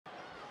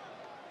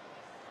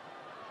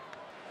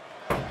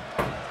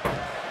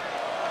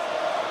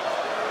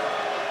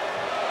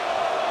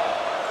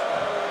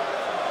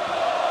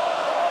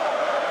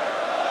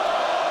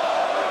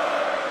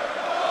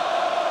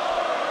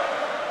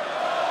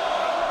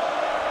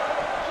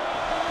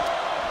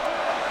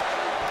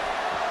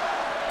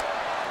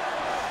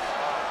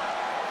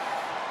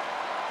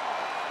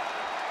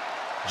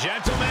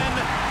Gentlemen,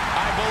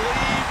 I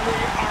believe we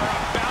are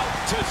about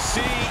to see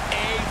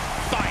a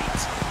fight.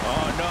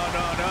 Oh, no.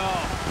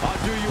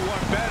 I'll do you one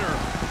better.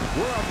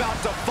 We're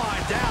about to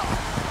find out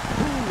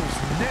who's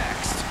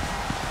next.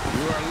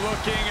 You are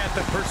looking at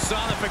the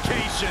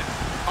personification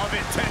of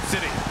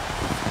intensity.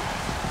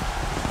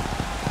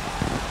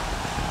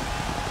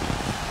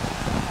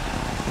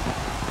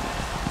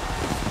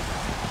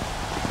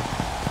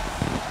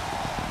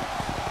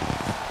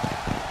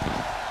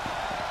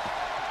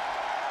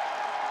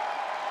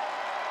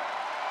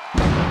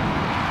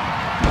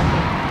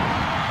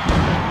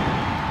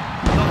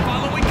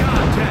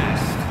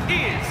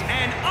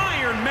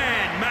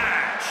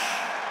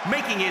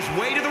 Making his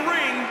way to the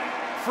ring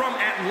from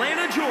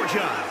Atlanta,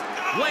 Georgia,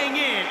 weighing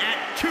in at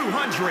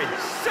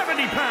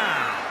 270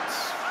 pounds,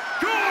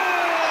 Goldberg!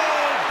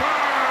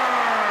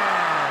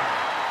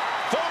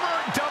 Former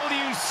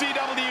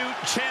WCW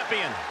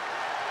champion,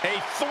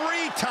 a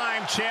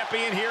three-time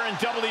champion here in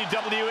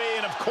WWE,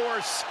 and of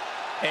course,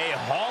 a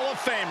Hall of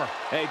Famer.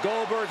 Hey,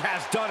 Goldberg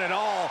has done it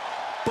all,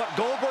 but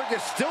Goldberg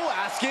is still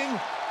asking,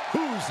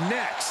 who's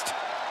next?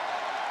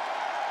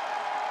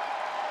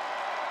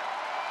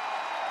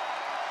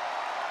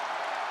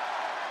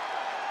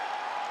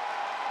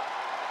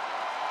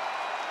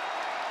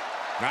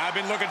 I've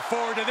been looking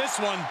forward to this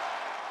one.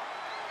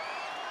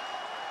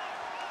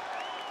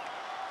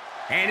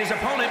 And his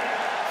opponent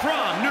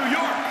from New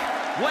York,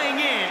 weighing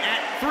in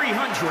at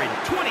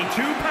 322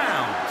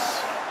 pounds.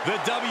 The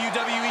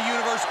WWE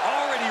Universe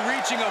already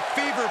reaching a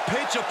fever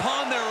pitch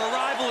upon their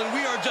arrival, and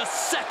we are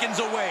just seconds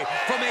away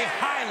from a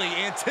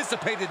highly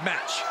anticipated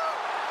match.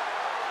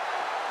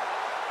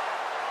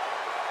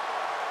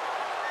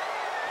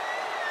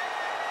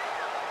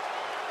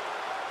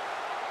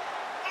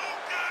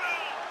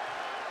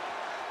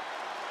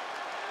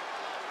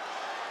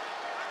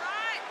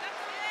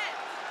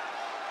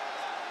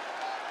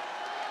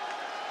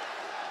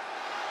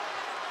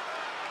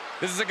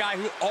 This is a guy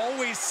who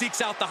always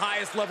seeks out the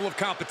highest level of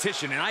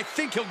competition, and I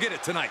think he'll get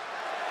it tonight.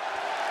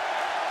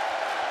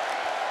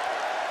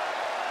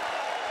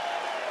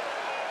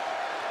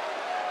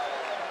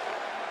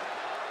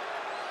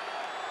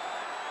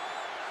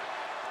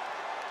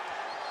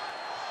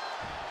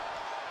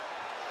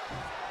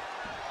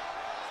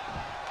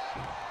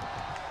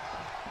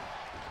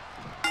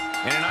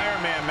 In an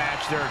Iron Man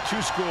match, there are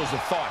two schools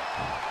of thought.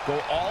 Go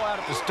all out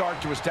at the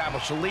start to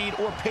establish a lead,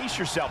 or pace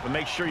yourself and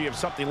make sure you have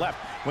something left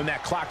when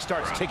that clock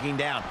starts ticking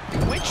down.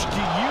 Which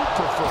do you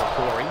prefer,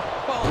 Corey?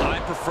 Well,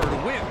 I prefer to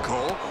win,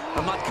 Cole.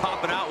 I'm not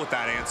copping out with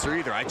that answer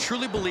either. I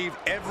truly believe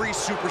every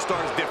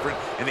superstar is different,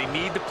 and they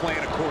need to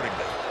plan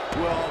accordingly.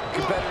 Well,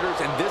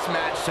 competitors in this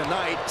match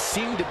tonight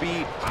seem to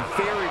be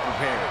very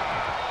prepared.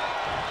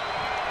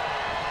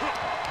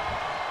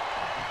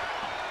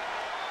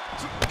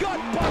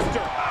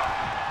 Gutbuster!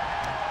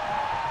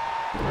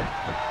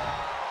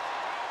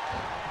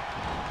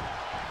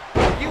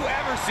 You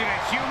ever seen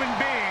a human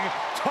being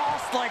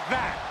tossed like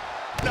that?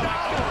 No,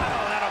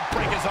 that'll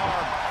break his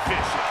arm.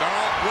 Vicious.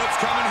 Oh, what's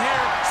coming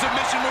here?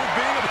 Submission move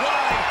being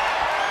applied.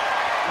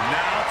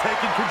 Now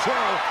taking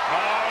control.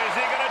 Oh, is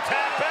he going to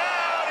tap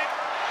out?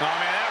 Oh,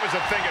 man, that was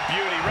a thing of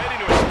beauty. Ready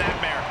to a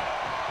snapmare.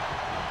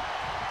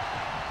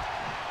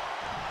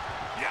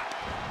 Yeah.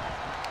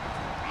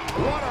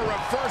 What a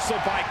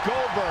reversal by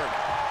Goldberg.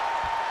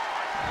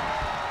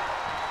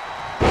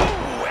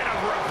 Ooh, and a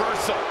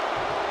reversal.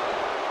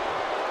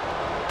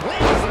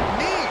 Lands a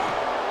knee.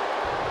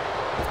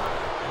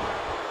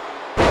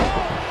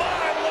 Oh,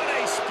 my, what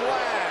a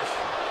splash.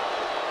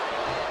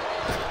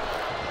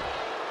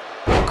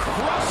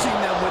 Crushing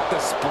them with the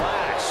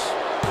splash.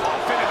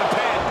 Off into the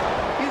pin.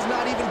 He's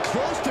not even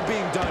close to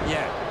being done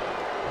yet.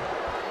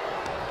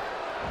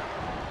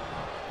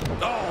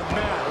 Oh,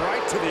 man,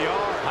 right to the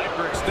arm.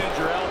 Hyperextend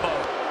your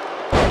elbow.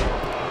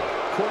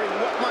 Corey,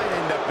 what might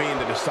end up being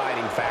the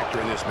deciding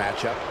factor in this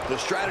matchup? The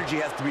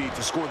strategy has to be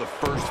to score the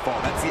first fall.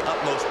 That's the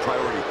utmost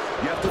priority.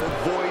 You have to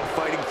avoid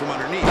fighting from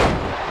underneath.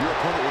 Your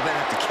opponent will then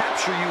have to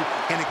capture you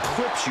and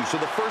eclipse you. So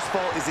the first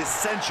fall is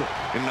essential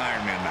in an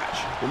Iron Man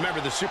match. Remember,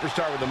 the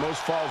superstar with the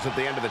most falls at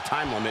the end of the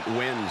time limit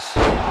wins.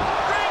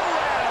 Ring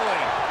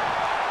rattling.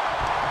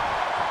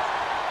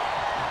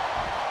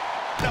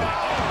 No,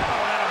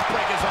 that'll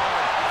break his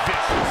arm.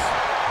 Vicious.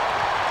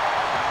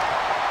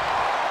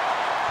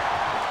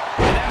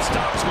 And that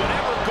stops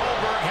whatever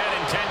Goldberg had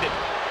intended.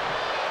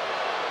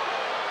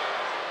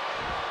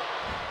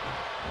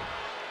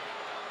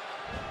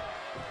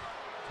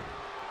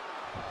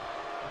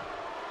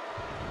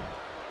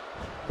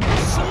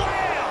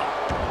 Slam!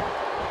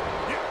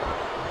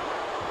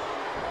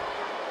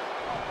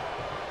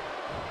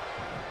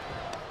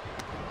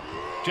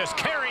 Just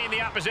carrying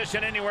the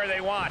opposition anywhere they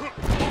want. Wow,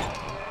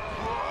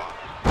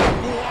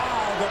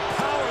 the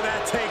power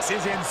that takes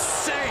is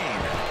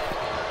insane.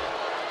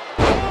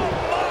 Oh,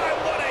 my,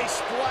 what a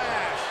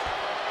splash.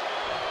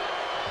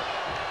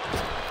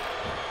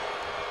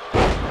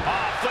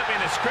 Oh, flipping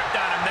the script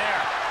on him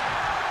there.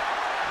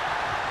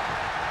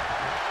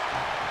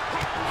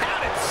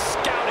 Had it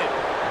scouted.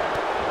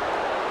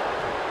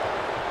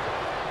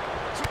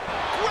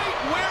 Great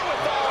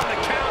wherewithal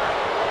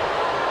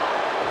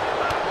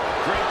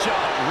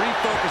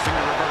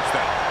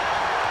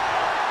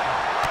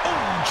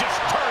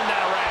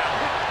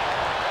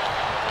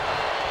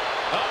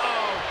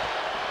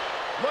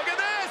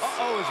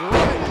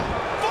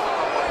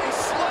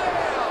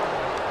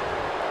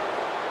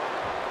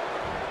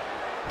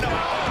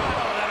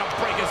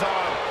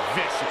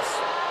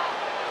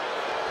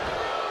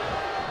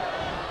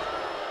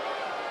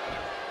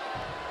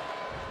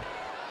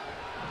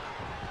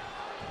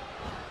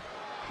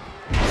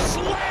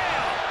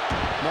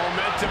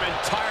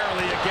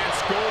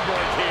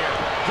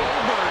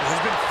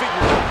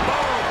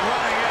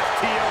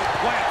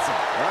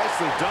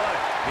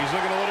He's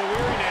looking a little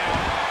weary now.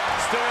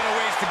 Still got a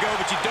ways to go,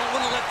 but you don't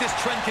want to let this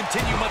trend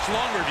continue much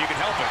longer if you can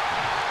help it.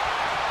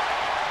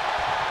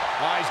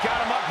 Oh, he's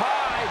got him up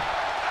high.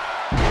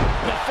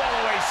 The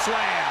fallaway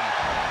slam.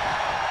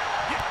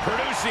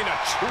 Producing a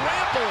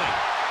trampling.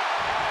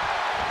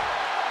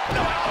 No,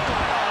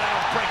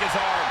 that'll break his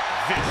arm.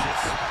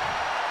 Vicious.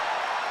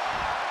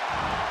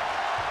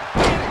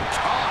 Getting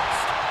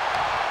tossed.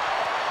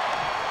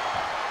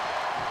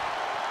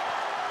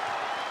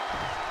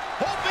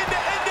 Hoping to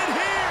end it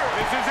here.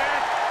 This is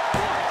it.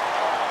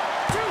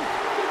 1, 2.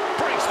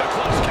 Breaks the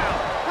close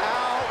count.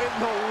 How in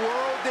the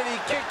world did he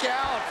kick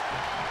out?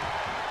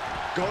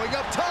 Going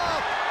up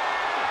top.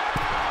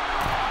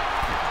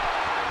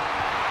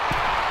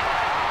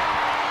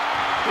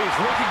 He's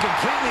looking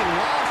completely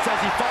lost as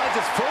he finds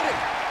his footing.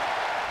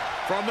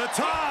 From the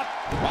top.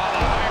 While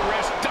the high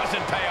risk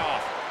doesn't pay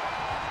off.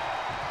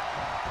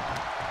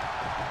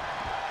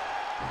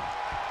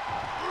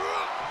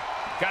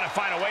 Got to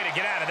find a way to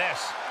get out of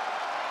this.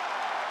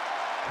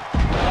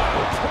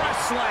 Press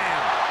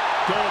slam.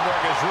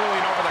 Goldberg is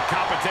ruling over the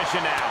competition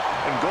now.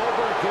 And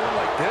Goldberg going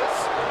like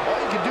this, all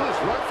you can do is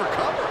run for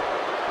cover.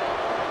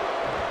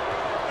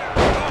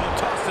 Oh,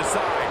 tossed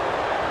aside.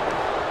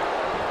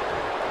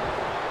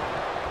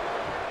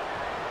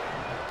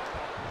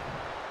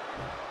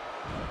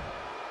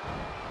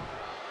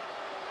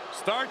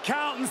 Start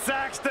counting,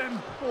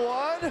 Saxton.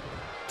 1,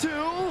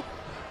 2,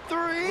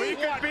 3. We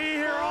could be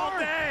here all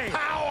day.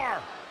 Power.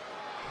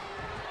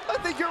 I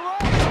think you're right.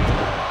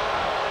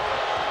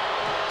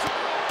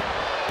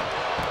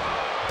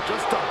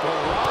 Just a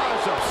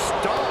barrage of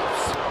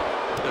stomps.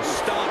 The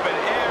stomp in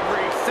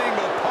every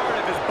single part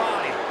of his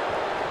body.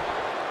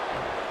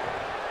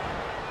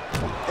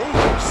 A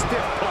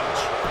stiff punch.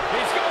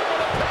 He's going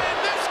for the pin.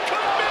 This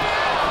could be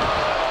it.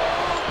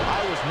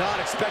 I was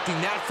not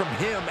expecting that from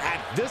him at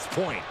this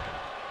point.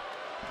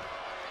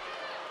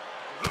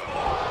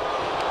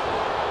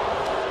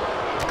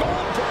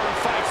 Goldberg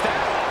fights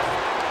that off.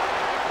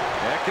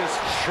 Neck is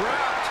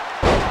trapped.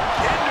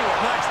 Into a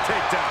nice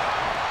takedown.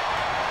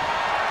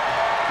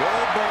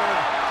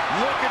 Goldberg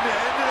looking to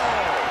end it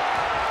all.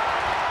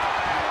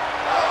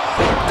 Oh,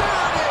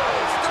 there it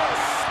is, the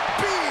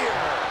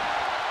spear.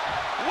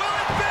 Will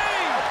it be?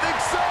 I think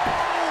so.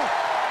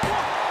 1,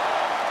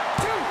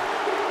 2.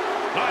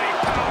 Oh, he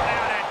powered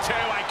out at 2.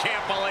 I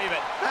can't believe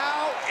it.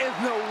 How in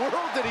the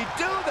world did he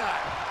do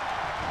that?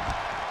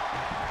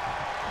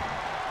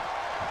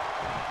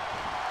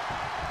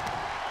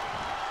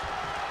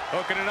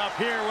 Hooking it up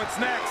here, what's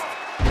next?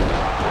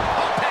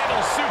 Up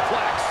handle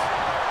suplex.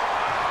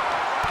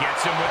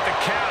 Gets him with the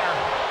counter.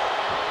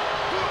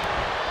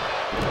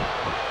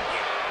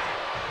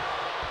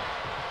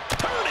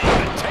 Turning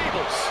the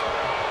tables.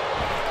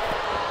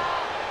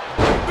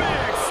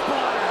 Big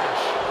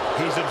splash.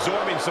 He's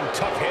absorbing some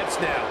tough hits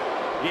now.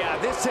 Yeah,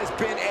 this has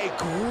been a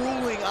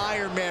grueling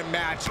Iron Man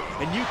match,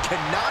 and you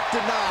cannot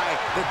deny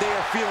that they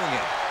are feeling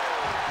it.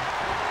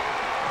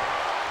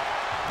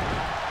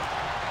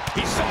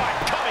 He saw it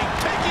coming,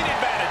 taking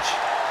advantage.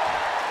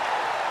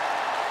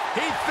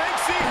 He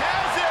thinks he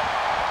has it.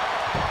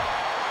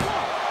 1,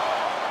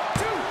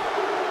 2.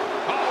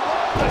 Oh,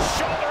 rolled the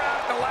shoulder out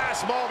at the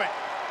last moment.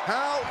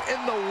 How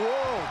in the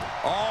world?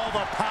 All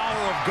the power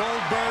of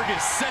Goldberg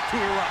is set to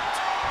erupt.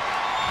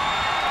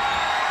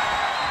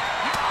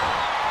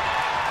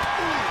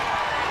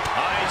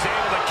 He's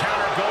able to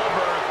counter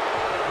Goldberg.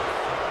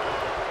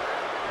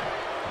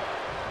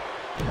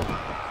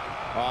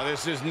 Oh,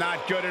 this is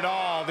not good at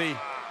all. The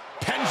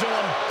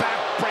pendulum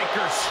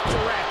backbreaker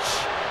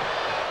stretch.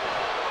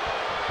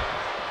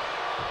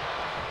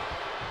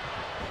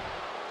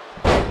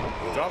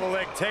 Double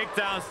leg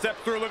takedown, step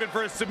through, looking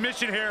for a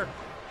submission here.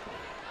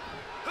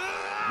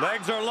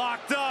 Legs are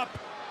locked up.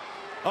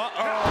 Uh-oh.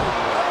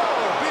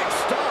 Oh, big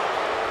stop.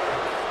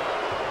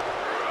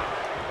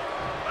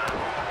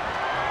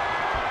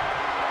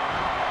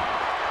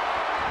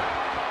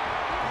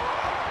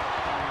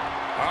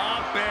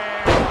 Up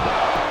and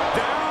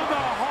down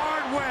the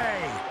hard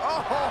way.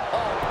 Oh,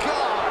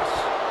 gosh.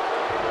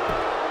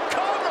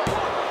 Cover.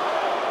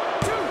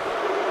 1, 2.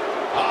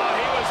 Oh,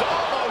 he was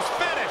almost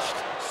finished.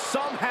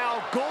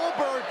 Somehow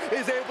Goldberg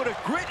is able to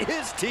grit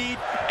his teeth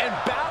and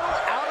battle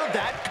out of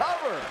that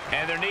cover.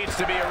 And there needs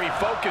to be a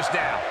refocus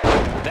now.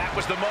 That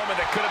was the moment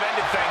that could have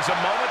ended things. A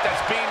moment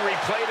that's being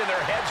replayed in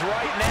their heads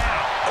right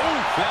now.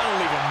 Ooh, that'll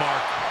leave a mark.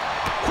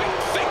 Quick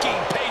thinking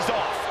pays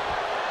off.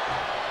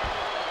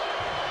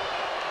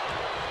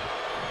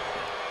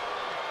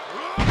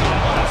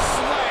 What a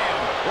slam.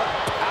 What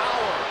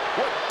power,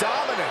 what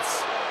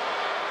dominance.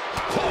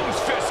 Closed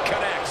fist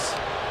connects.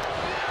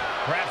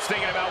 Perhaps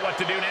thinking about what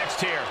to do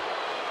next here.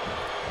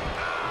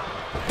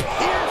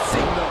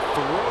 Piercing the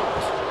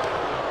throat.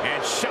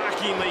 And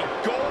shockingly,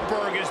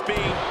 Goldberg is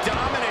being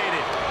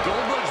dominated.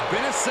 Goldberg's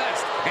been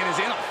assessed and is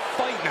in a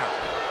fight now.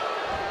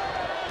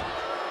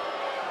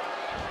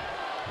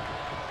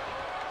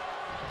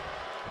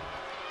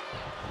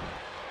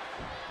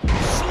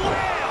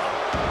 Slam!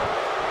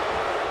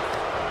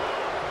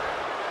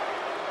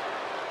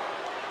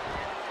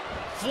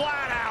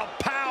 Flat out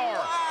power.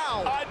 Wow.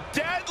 Wow! A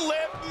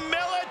deadlift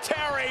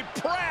military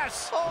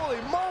press!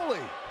 Holy moly!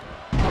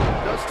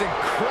 Just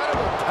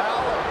incredible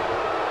power.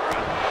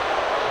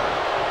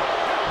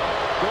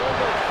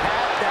 Goldberg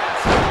had that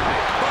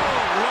spike.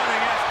 Boom!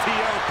 Running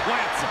FTO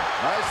plants him.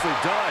 Nicely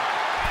done.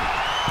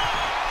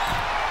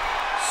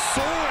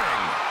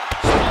 Soaring!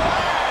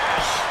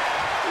 Splash!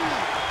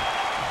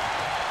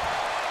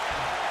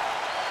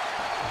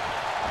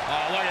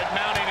 Oh, look at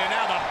mounting, and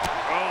now the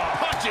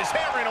punch is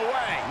hammering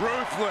away.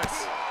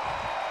 Ruthless.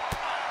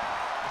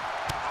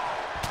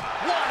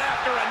 One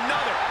after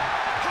another.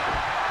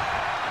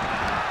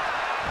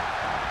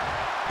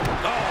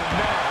 Oh,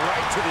 no.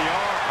 Right to the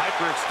arm.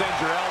 Hyperextend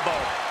your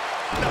elbow.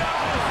 No!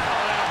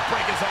 That'll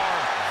break his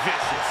arm.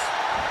 Vicious.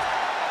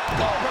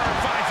 Goldberg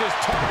finds his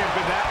target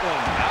with that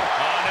one.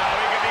 Oh, no,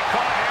 he could be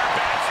caught here.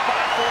 Bad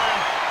spot for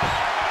him.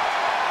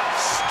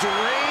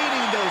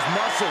 Straining those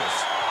muscles.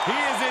 He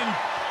is in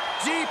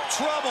deep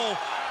trouble.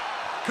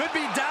 Could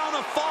be down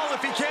a fall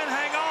if he can't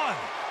hang on.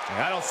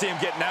 I don't see him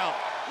getting out.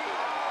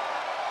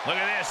 Look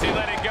at this. He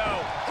let it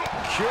go.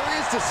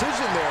 Curious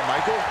decision there,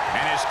 Michael.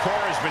 And his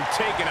core has been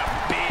taking a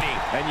beating.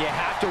 And you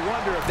have to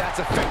wonder if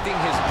that's affecting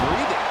his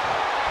breathing.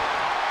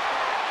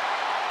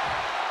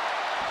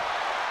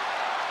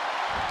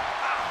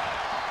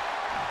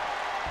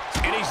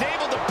 And he's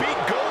able to beat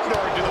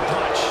Goldberg to the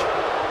punch.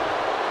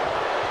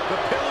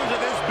 The pillars of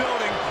this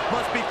building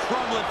must be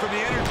crumbling from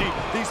the energy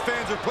these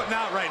fans are putting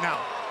out right now.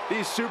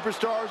 These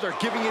superstars are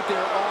giving it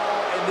their all,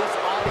 and this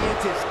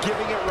audience is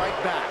giving it right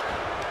back.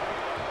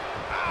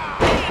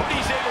 And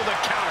he's able to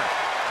counter.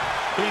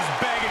 He's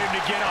begging him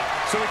to get up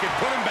so he can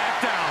put him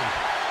back down.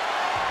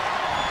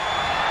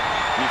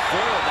 He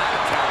foiled that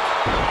attack.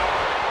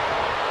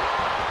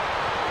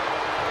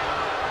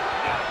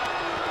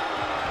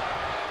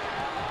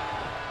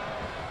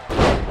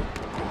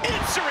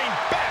 Answering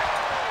back.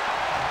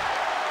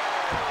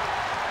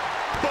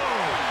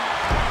 Boom.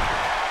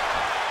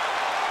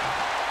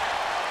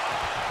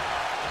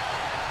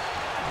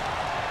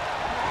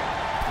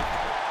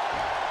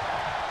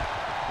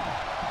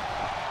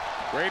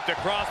 Draped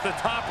across the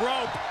top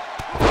rope.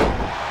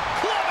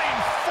 Clubbing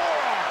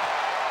forearm.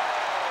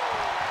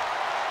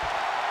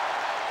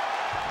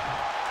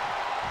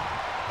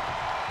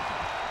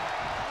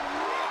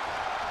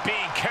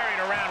 Being carried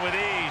around with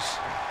ease.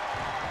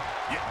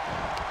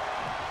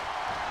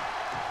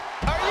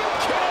 Are you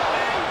kidding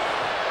me?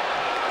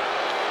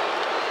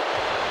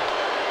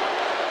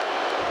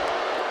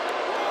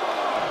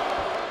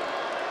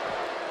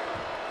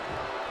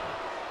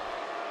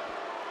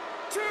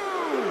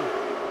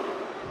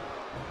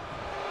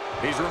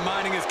 He's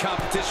reminding his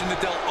competition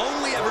that they'll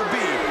only ever be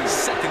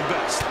second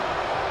best.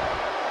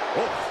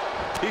 Oh,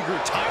 he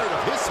grew tired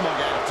of his smug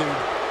attitude.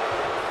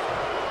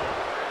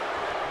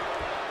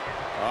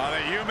 Oh,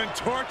 the human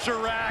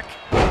torture rack.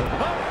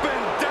 Up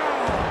and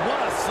down. What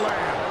a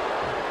slam.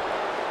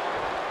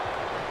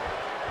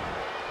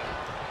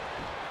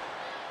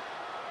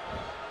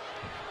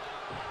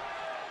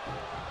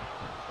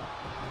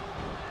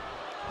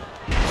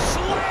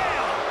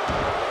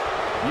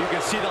 You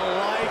can see the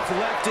life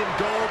left in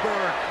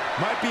Goldberg.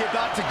 Might be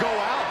about to go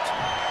out.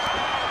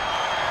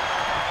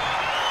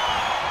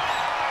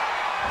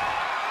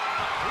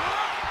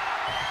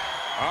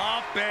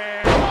 Up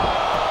and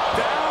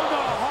down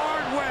the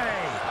hard way.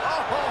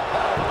 Oh,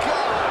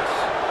 gosh.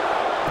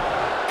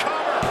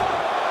 Cover.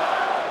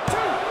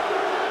 Two.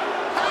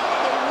 How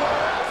in the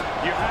world?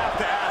 You have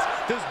to ask,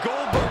 does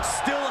Goldberg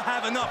still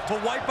have enough to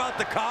wipe out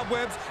the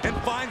cobwebs and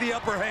find the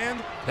upper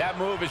hand? That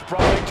move has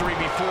brought victory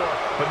before,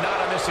 but not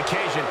on this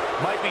occasion.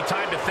 Might be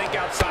time to think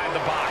outside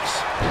the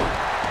box.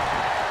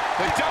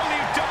 The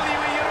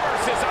WWE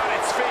Universe is on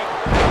its feet.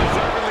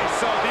 Deservedly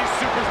so. These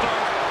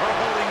superstars are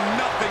holding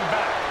nothing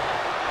back.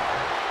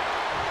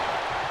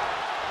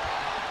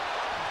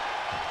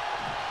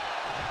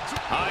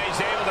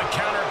 He's able to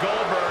counter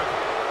Goldberg.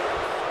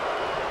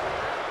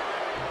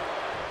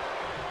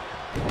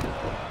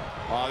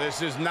 Oh,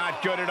 this is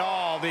not good at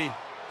all. The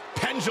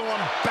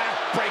pendulum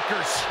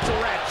backbreaker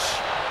stretch.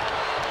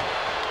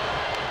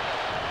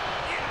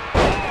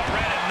 Oh,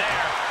 right in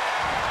there.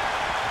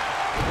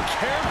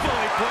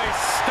 Carefully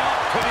placed stop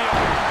to the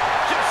arm.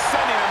 Just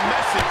sending a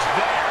message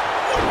there.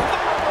 With the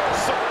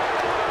reversal.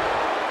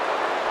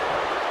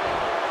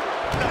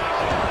 No,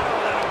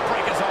 that'll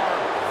break his arm.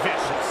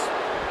 Vicious.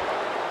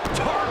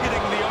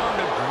 Targeting the arm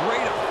to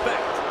great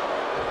effect.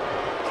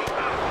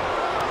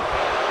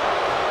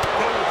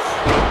 Boots.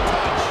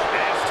 Touch.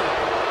 Nasty.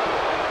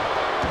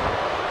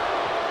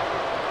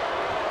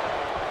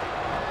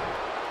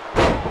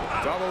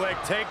 Double leg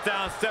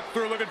takedown. Step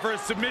through looking for a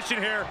submission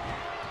here.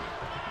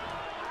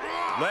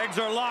 Legs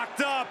are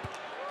locked up.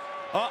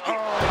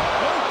 Uh-oh.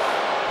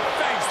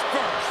 Face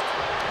first.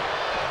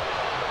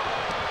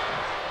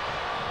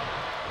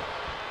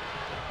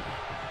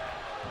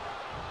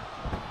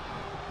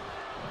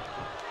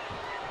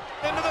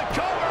 Into the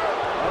cover.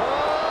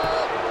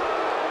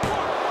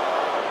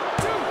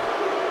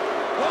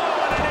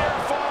 Oh, and an air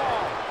fall.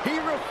 He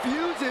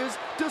refuses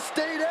to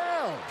stay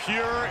down.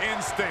 Pure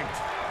instinct.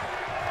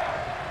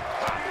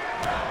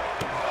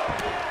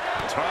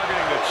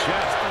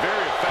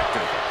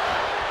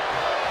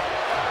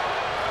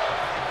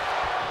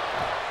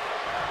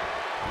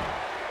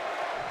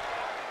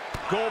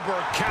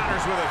 Goldberg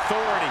counters with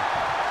authority.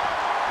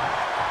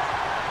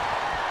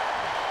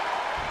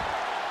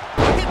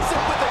 Hits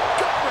him with a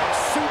gut-wrench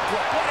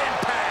suplex. What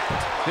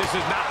impact! This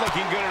is not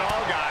looking good at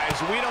all, guys.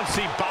 We don't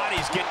see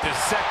bodies get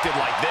dissected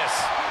like this.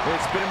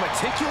 It's been a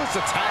meticulous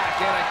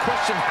attack, and I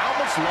question how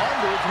much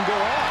longer it can go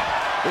on.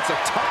 It's a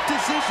tough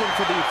decision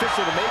for the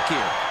official to make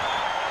here.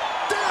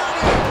 There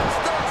it is,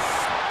 the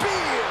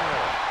spear!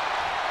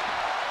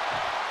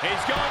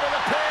 He's going to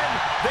the pin.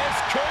 This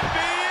could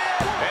be it.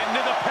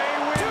 Into the pay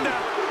window.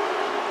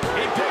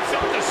 He picks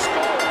up the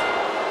score.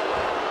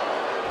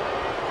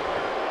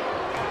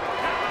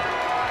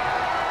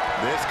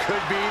 This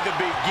could be the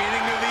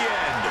beginning of the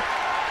end.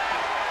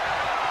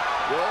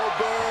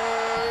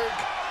 Goldberg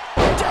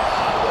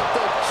down with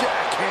the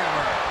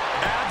jackhammer.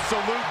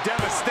 Absolute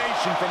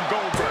devastation from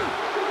Goldberg.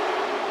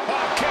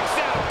 Oh, kicks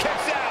out,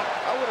 kicks out.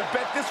 I would have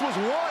bet this was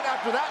one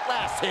after that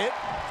last hit.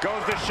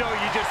 Goes to show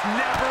you just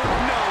never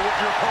know what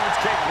your opponent's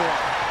capable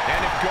of. And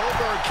if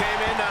Goldberg came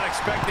in not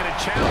expecting a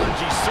challenge,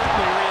 he's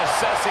certainly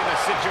reassessing the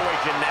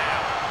situation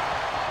now.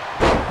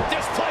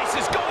 This place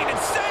is going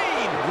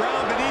insane. The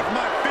ground beneath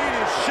my feet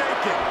is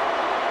shaking.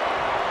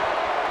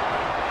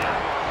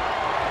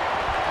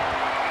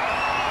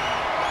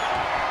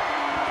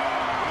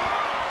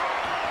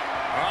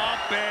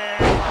 Up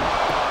and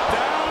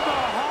down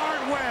the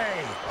hard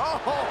way. Oh,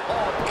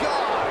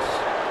 gosh.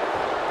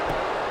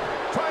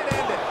 Try to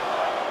end it.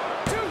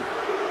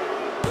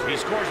 He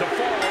scores a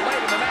fall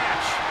late in the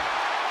match.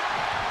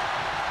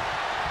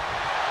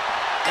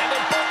 And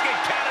they both get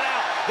counted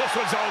out. This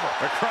one's over.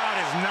 The crowd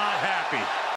is not happy.